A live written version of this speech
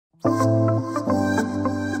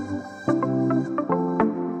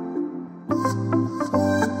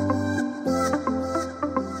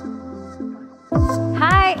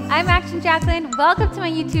I'm Jacqueline. Welcome to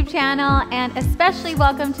my YouTube channel, and especially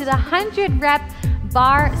welcome to the 100 rep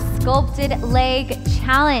bar sculpted leg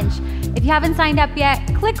challenge. If you haven't signed up yet,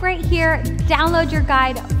 click right here, download your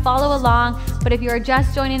guide, follow along. But if you are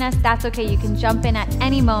just joining us, that's okay. You can jump in at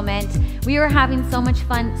any moment. We are having so much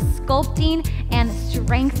fun sculpting and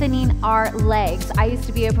strengthening our legs. I used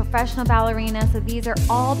to be a professional ballerina, so these are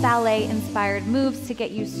all ballet inspired moves to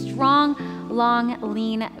get you strong, long,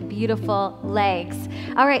 lean, beautiful legs.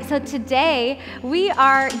 All right, so today we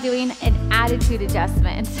are doing an attitude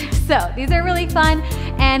adjustment. So these are really fun,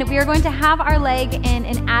 and we are going to have our leg in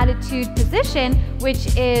an attitude position,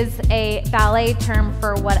 which is a ballet term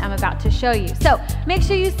for what I'm about to show you. So make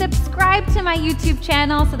sure you subscribe to my YouTube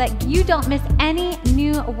channel so that you don't miss any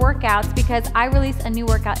new workouts, because I release a new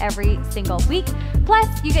workout every single week.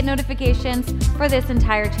 Plus, you get notifications for this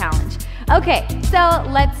entire challenge. Okay, so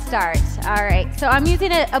let's start. All right, so I'm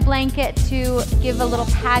using a blanket to give a little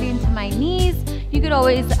padding to my knees. You could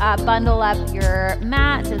always bundle up your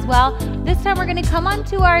mat as well. This time we're gonna come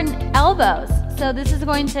onto our elbows. So this is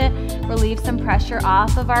going to relieve some pressure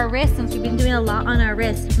off of our wrists, since we've been doing a lot on our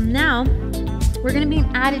wrists. Now, we're gonna be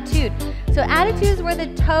in attitude. So attitude is where the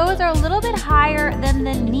toes are a little bit higher than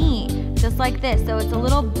the knee, just like this. So it's a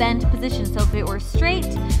little bent position. So if it were straight,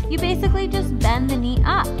 you basically just bend the knee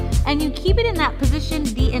up, and you keep it in that position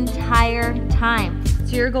the entire time.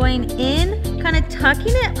 So you're going in, kind of tucking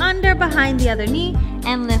it under behind the other knee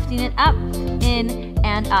and lifting it up, in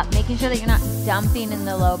and up, making sure that you're not dumping in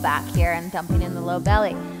the low back here and dumping in the low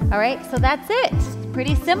belly. All right, so that's it.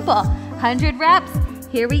 Pretty simple. 100 reps.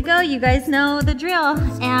 Here we go. You guys know the drill,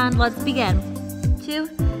 and let's begin. 2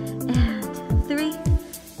 and 3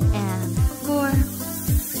 and 4.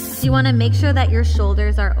 So you want to make sure that your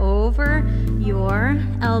shoulders are over your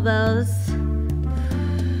elbows.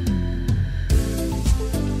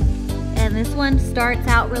 And this one starts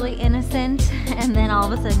out really innocent, and then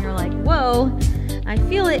all of a sudden you're like, whoa, I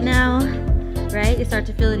feel it now, right? You start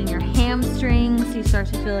to feel it in your hamstrings, you start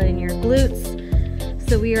to feel it in your glutes.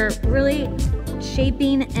 So we are really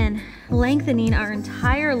shaping and lengthening our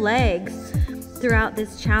entire legs throughout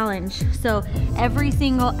this challenge. So every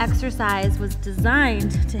single exercise was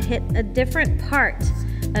designed to hit a different part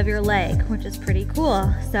of your leg, which is pretty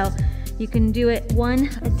cool. So you can do it one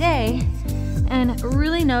a day and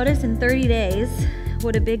really notice in 30 days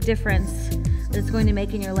what a big difference it's going to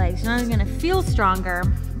make in your legs. You're not even gonna feel stronger,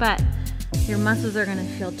 but your muscles are gonna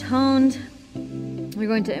feel toned. You're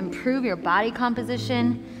going to improve your body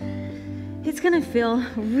composition. It's gonna feel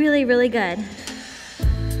really, really good.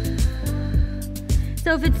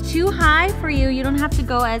 So if it's too high for you, you don't have to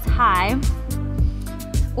go as high.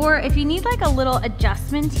 Or if you need like a little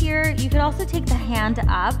adjustment here, you could also take the hand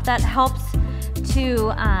up. That helps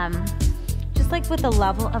to, just like with the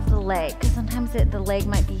level of the leg, because sometimes the leg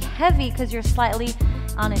might be heavy because you're slightly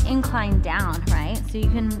on an incline down, right? So you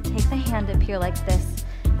can take the hand up here like this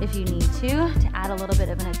if you need to add a little bit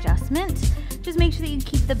of an adjustment. Just make sure that you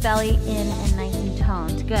keep the belly in and nice and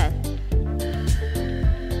toned. Good.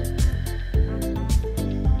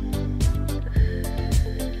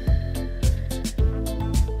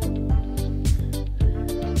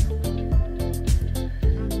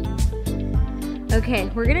 Okay,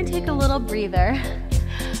 we're gonna take a little breather.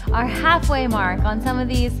 Our halfway mark on some of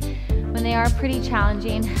these, when they are pretty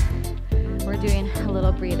challenging, we're doing a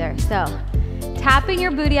little breather. So tapping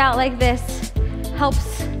your booty out like this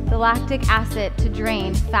helps the lactic acid to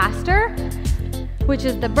drain faster, which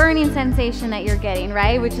is the burning sensation that you're getting,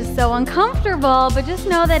 right? Which is so uncomfortable, but just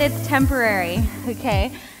know that it's temporary,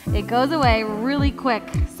 okay? It goes away really quick.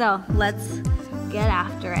 So let's get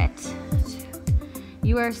after it.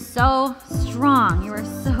 You are so strong. You are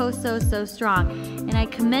so, so, so strong. And I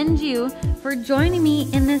commend you for joining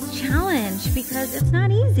me in this challenge, because it's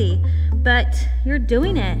not easy, but you're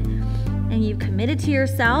doing it and you've committed to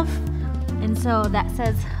yourself. And so that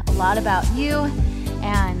says a lot about you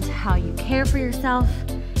and how you care for yourself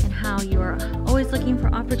and how you are always looking for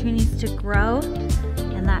opportunities to grow.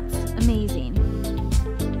 And that's amazing.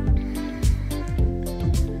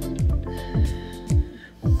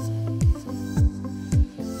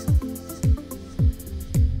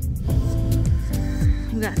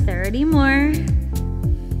 We've got 30 more.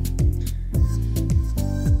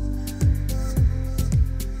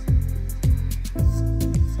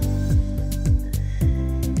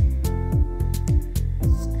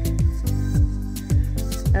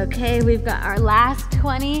 Okay, we've got our last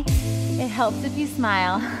 20. It helps if you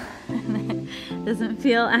smile. Doesn't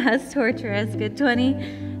feel as torturous. Good. 20,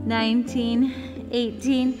 19,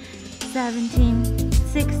 18, 17,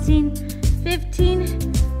 16,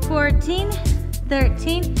 15, 14,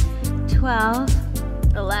 13, 12,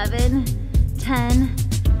 11, 10,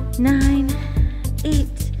 9, 8,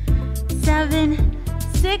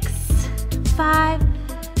 7, 6, 5,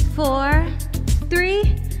 4,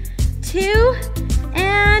 3, 2,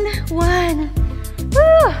 and 1.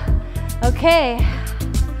 Woo! Okay,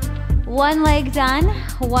 one leg done,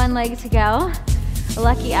 one leg to go.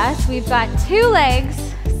 Lucky us, we've got 2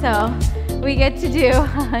 legs, so we get to do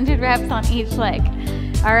 100 reps on each leg.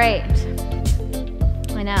 All right,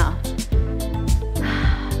 I know.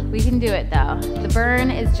 We can do it though. The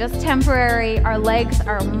burn is just temporary. Our legs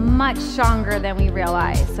are much stronger than we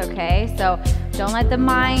realize, okay? So don't let the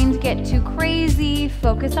mind get too crazy.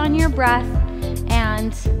 Focus on your breath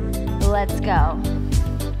and let's go.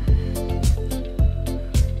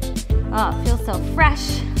 Oh, it feels so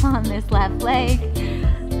fresh on this left leg.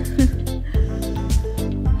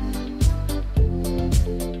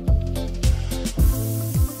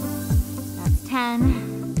 That's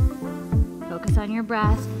 10. Focus on your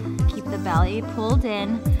breath. Keep the belly pulled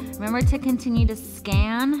in. Remember to continue to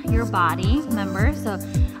scan your body, remember? So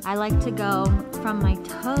I like to go from my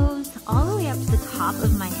toes all the way up to the top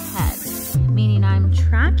of my head, meaning I'm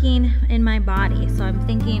tracking in my body. So I'm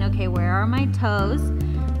thinking, okay, where are my toes?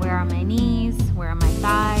 Where are my knees? Where are my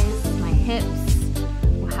thighs? My hips?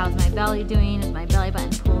 How's my belly doing? Is my belly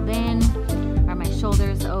button pulled in? Are my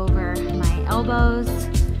shoulders over my elbows?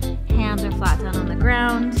 Hands are flat down on the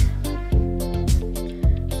ground.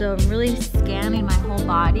 So I'm really scanning my whole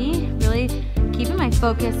body, really keeping my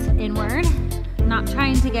focus inward, not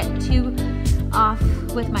trying to get too off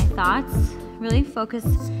with my thoughts. Really focus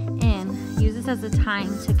in. Use this as a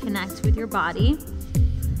time to connect with your body.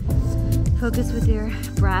 Focus with your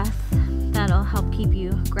breath. That'll help keep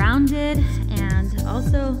you grounded and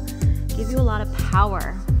also give you a lot of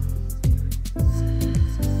power.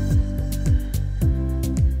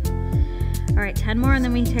 All right, 10 more and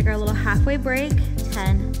then we take our little halfway break.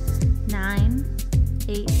 10, 9,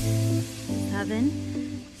 8,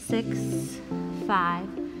 7, 6, 5,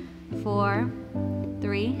 4,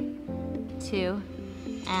 3, 2,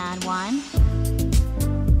 and 1.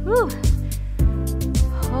 Woo.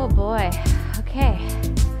 Oh boy, okay.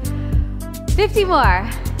 50 more.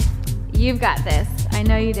 You've got this, I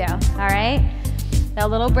know you do, all right? That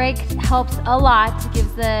little break helps a lot. It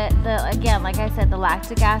gives the again, like I said, the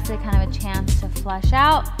lactic acid kind of a chance to flush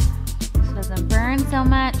out so it doesn't burn so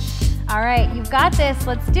much. All right, you've got this,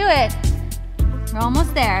 let's do it. We're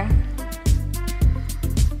almost there.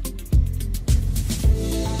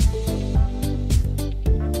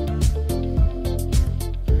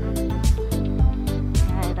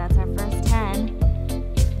 Okay, that's our first 10.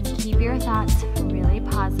 Keep your thoughts really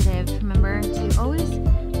positive. Remember to always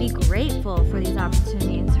be grateful for these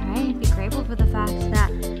opportunities, right? Be grateful for the fact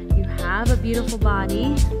that you have a beautiful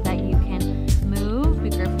body, that you can move. Be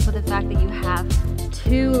grateful for the fact that you have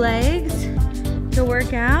 2 legs to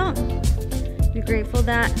work out. Be grateful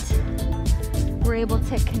that we're able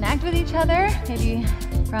to connect with each other, maybe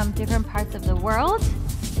from different parts of the world.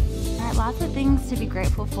 All right, lots of things to be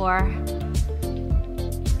grateful for.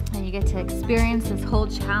 And you get to experience this whole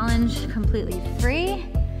challenge completely free.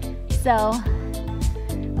 So,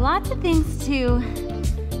 lots of things to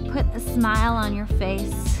put a smile on your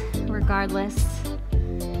face, regardless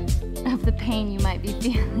of the pain you might be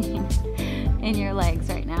feeling in your legs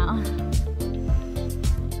right now.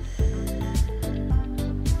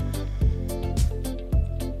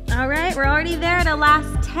 All right, we're already there at the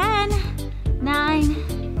last 10,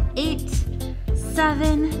 9, 8,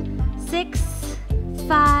 7, 6,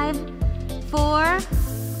 5, 4,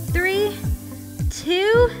 3,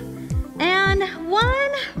 2, and 1.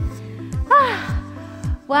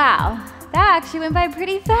 Wow, that actually went by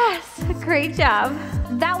pretty fast. Great job.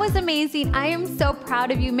 That was amazing. I am so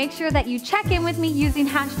proud of you. Make sure that you check in with me using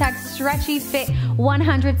hashtag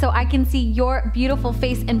StretchyFit100 so I can see your beautiful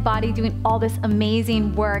face and body doing all this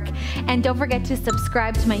amazing work. And don't forget to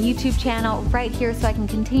subscribe to my YouTube channel right here so I can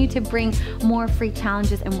continue to bring more free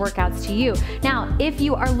challenges and workouts to you. Now, if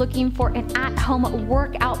you are looking for an at-home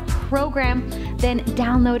workout program, then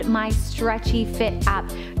download my Stretchy Fit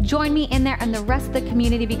app. Join me in there and the rest of the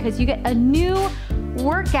community because you get a new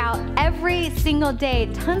workout every single day.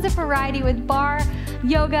 Tons of variety with bar,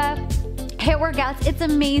 yoga, HIIT workouts. It's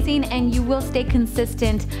amazing and you will stay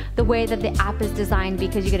consistent the way that the app is designed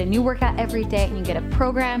because you get a new workout every day and you get a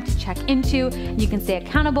program to check into and you can stay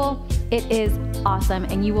accountable. It is awesome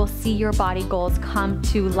and you will see your body goals come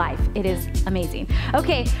to life. It is amazing.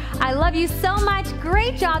 Okay, I love you so much.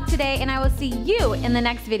 Great job today and I will see you in the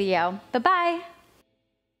next video. Bye-bye.